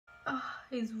Oh,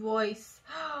 his voice.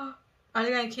 Are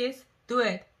they gonna kiss? Do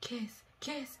it. Kiss,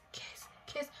 kiss, kiss,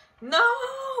 kiss. No!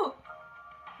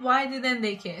 Why didn't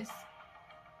they kiss?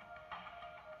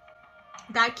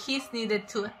 That kiss needed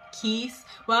to kiss.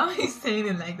 Why am I saying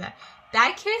it like that?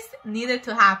 That kiss needed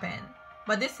to happen.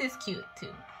 But this is cute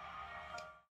too.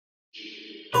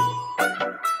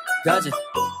 가자.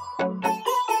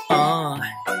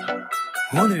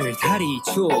 오늘 달이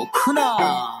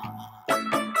좋구나.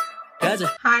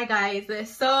 가자. Hi guys.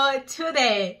 So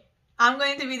today I'm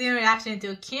going to be doing a reaction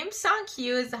to Kim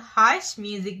Sung-kyu's Hush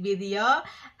music video,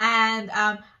 and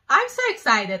I'm so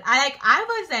excited. I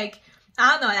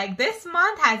don't know, like this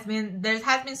month there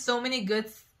has been so many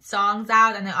good songs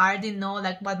out, and I already know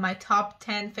like what my top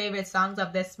 10 favorite songs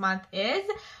of this month is.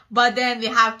 But then we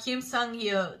have Kim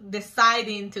Sung-kyu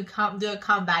deciding to do a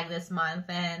comeback this month,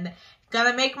 and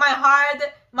gonna make my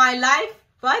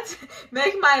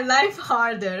life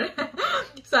harder.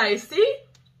 Sorry, see?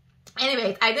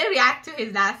 Anyways, I did react to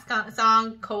his last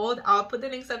song, Cold. I'll put the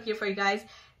links up here for you guys.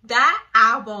 That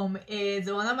album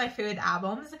is one of my favorite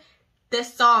albums. The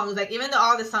songs, like even though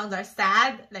all the songs are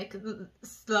sad, like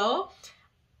slow,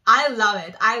 I love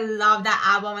it. I love that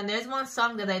album. And there's one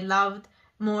song that I loved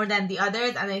more than the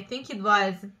others, and I think it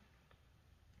was,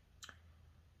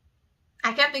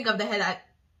 I can't think of the head.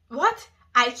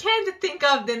 I can't think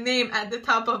of the name at the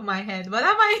top of my head. Why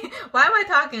am I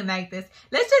talking like this?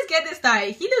 Let's just get this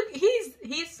started.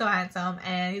 He's so handsome,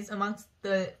 and he's amongst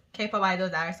the K-pop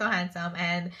idols that are so handsome,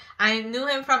 and I knew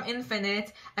him from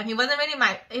Infinite, and he wasn't really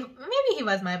maybe he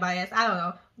was my bias, I don't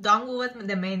know. Dongwoo was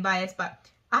the main bias, but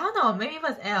I don't know, maybe it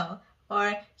was L,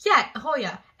 or yeah,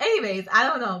 Hoya. Anyways, I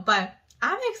don't know, but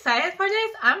I'm excited for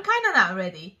this. I'm kind of not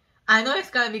ready. I know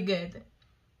it's gonna be good.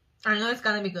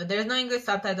 There's no English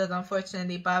subtitles,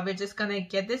 unfortunately, but we're just gonna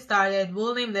get this started.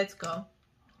 Woolim, let's go.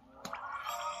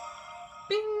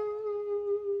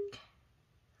 Bing!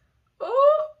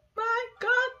 Oh my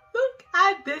god, look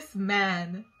at this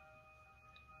man.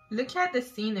 Look at the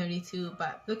scenery too,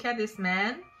 but look at this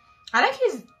man. I like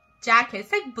his jacket.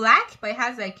 It's like black, but it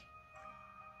has like...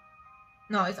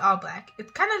 No, it's all black.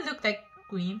 It kind of looked like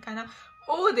green, kind of.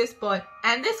 Oh, this boy.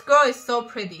 And this girl is so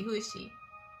pretty. Who is she?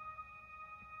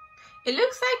 It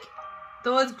looks like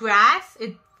those grass,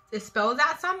 it spells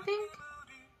out something.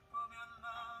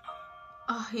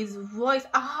 Oh, his voice.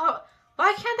 Oh,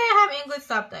 why can't I have English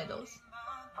subtitles?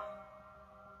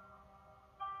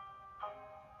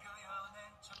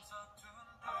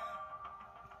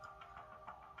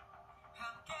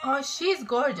 Oh, she's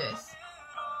gorgeous.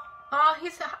 Oh,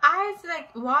 his eyes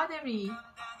like watery.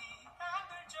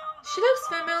 She looks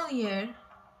familiar.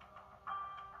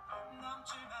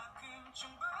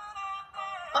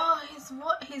 Oh,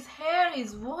 his hair,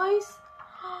 his voice.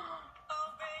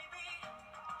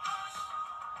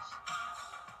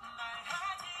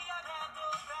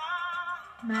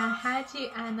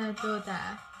 Mahaji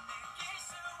Anadoda.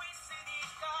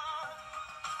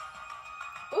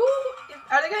 Ooh,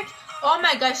 are they gonna... Oh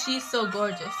my gosh, she's so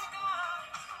gorgeous.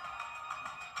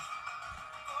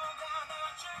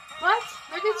 What?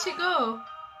 Where did she go?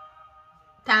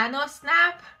 Thanos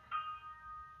snap?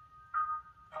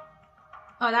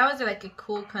 Oh, that was like a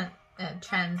cool condition.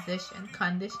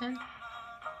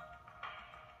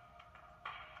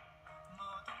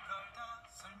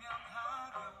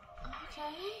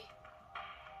 Okay.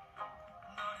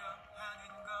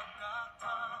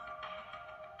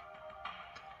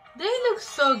 They look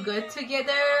so good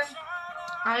together.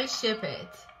 I ship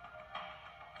it.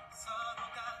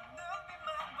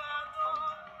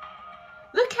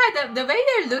 Look at them. The way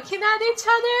they're looking at each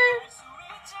other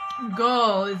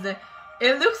goes.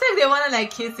 It looks like they want to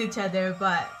like kiss each other,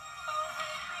 but...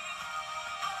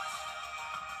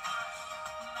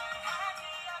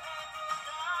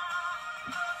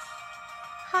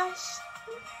 Hush.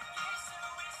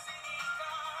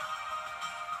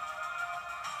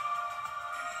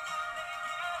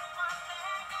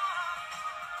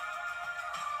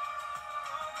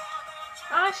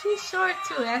 Oh, she's short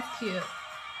too. That's cute.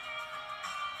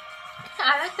 I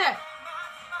like that.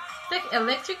 It's like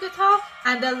electric guitar,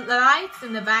 and the lights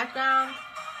in the background.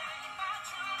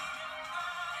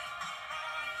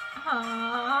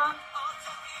 Aww.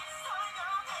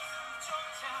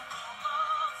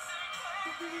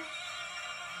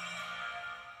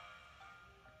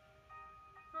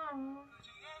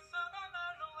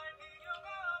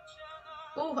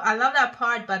 Oh, I love that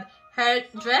part, but her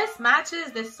dress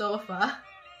matches the sofa.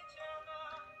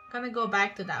 Gonna go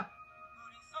back to that.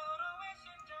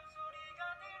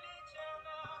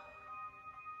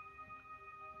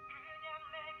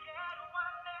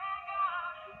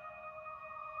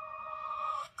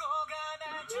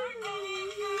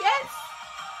 Yes!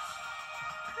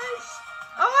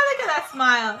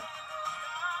 smile.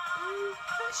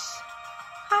 Hush.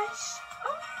 Hush.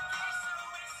 Oh.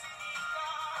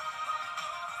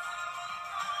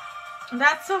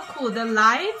 That's so cool. The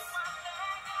lights.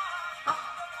 Oh,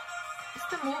 it's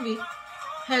the movie.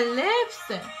 Her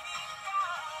lips.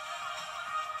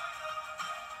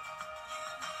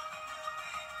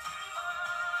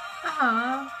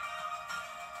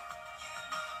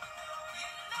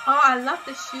 Oh, I love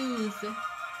the shoes.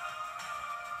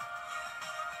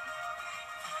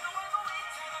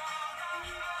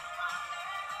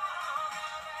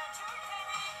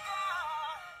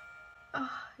 Oh,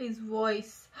 his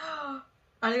voice.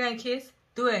 Are they gonna kiss?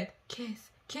 Do it. Kiss,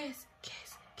 kiss,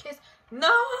 kiss, kiss.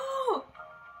 No!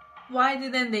 Why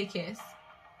didn't they kiss?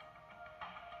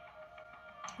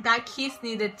 That kiss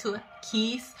needed to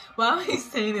kiss. Why am I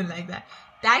saying it like that?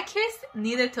 That kiss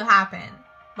needed to happen.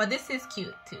 But this is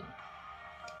cute too.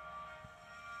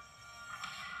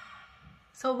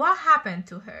 So what happened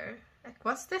to her? Like,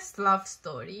 what's this love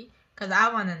story? Because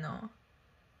I want to know.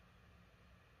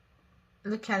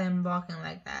 Look at him walking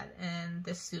like that and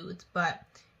the suit. But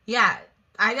yeah,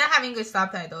 I don't have English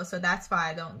subtitles, so that's why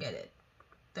I don't get it.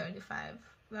 35.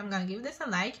 I'm going to give this a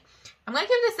like. I'm going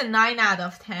to give this a 9 out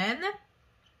of 10.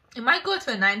 It might go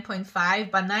to a 9.5,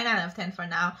 but 9 out of 10 for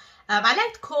now. I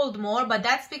liked Cold more, but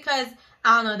that's because,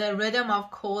 I don't know, the rhythm of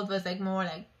Cold was like more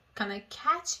like kind of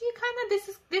catchy, kind of.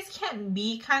 This can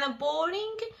be kind of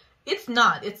boring. It's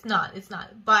not,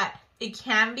 but it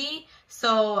can be.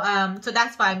 So so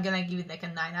that's why I'm gonna give it like a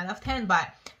 9 out of 10. But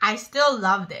I still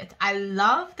loved it. I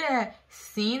love the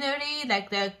scenery, like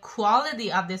the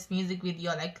quality of this music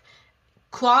video, like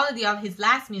quality of his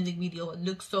last music video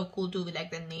looks so cool too, with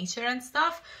like the nature and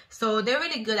stuff. So they're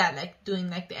really good at like doing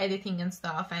like the editing and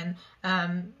stuff and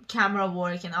camera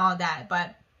work and all that.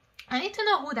 But I need to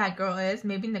know who that girl is.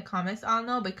 Maybe in the comments I'll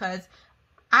know, because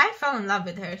I fell in love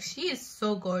with her. She is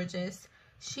so gorgeous.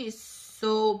 She is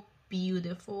so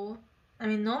beautiful. I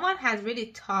mean, no one has really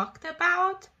talked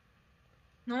about,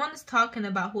 no one is talking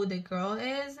about who the girl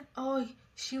is. Oh,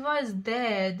 she was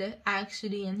dead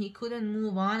actually, and he couldn't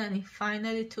move on, and he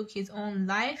finally took his own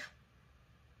life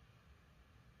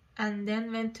and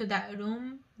then went to that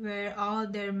room where all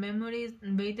their memories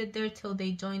and waited there till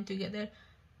they joined together.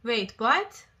 Wait,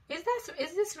 what? Is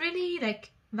this really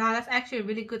like, wow, that's actually a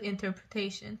really good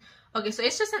interpretation. Okay, so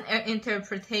it's just an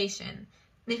interpretation.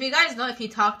 If you guys know if he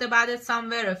talked about it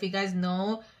somewhere, or if you guys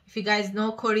know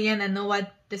Korean and know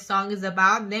what the song is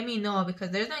about, let me know, because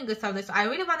there's no English subtitles. So I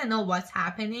really want to know what's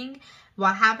happening,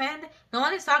 what happened. No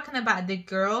one is talking about the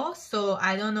girl, so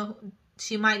I don't know.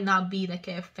 She might not be like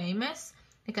a famous,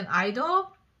 like an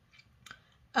idol.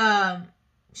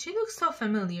 She looks so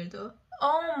familiar though.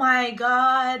 Oh my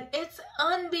god, it's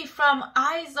Eunbi from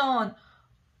IZ*ONE.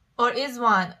 Or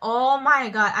IZ*ONE. Oh my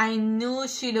god, I knew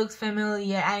she looked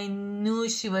familiar. I knew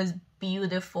she was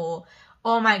beautiful.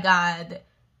 Oh my god.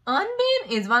 Eunbi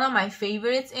is one of my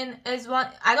favorites in IZ*ONE.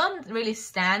 I don't really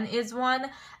stan IZ*ONE,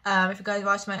 if you guys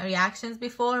watched my reactions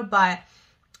before, but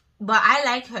I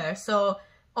like her. So,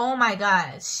 oh my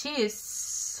god, she is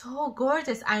so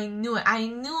gorgeous. I knew it. I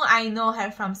know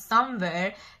her from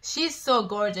somewhere. She's so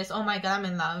gorgeous. Oh my god, I'm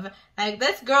in love. Like,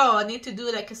 this girl need to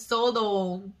do like a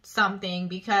solo something,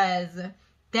 because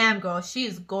damn girl, she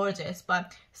is gorgeous.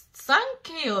 But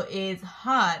Sungkyo is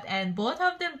hot, and both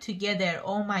of them together,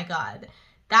 oh my god,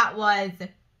 that was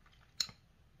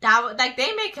like,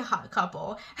 they make a hot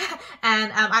couple.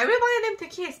 And I really wanted them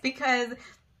to kiss, because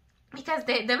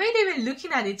the way they were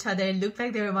looking at each other, it looked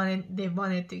like they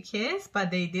wanted to kiss,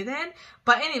 but they didn't.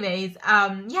 But anyways,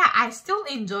 yeah, I still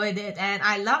enjoyed it, and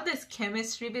I love this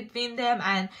chemistry between them.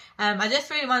 And I just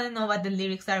really want to know what the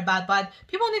lyrics are about. But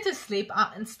people need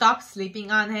to stop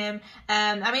sleeping on him.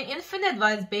 I mean, Infinite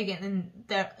was big in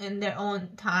their own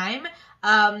time.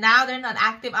 Now they're not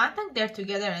active. I don't think they're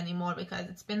together anymore, because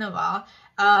it's been a while.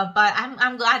 But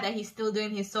I'm glad that he's still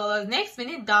doing his solos. Next, we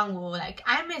need Dongwoo. Like,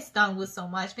 I miss Dongwoo so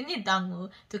much. We need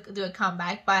Dongwoo to do a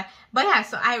comeback. But yeah,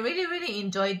 so I really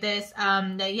enjoyed this.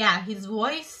 Yeah, his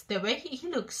voice, the way he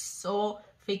looks so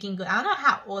freaking good. I don't know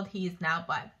how old he is now,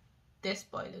 but this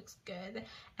boy looks good,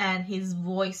 and his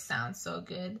voice sounds so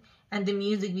good, and the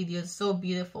music video is so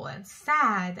beautiful and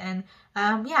sad. And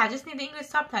yeah, I just need the English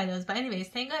subtitles. But anyways,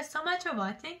 thank you guys so much for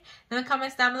watching. Leave in the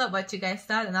comments down below what you guys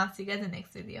thought, and I'll see you guys in the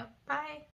next video. Bye.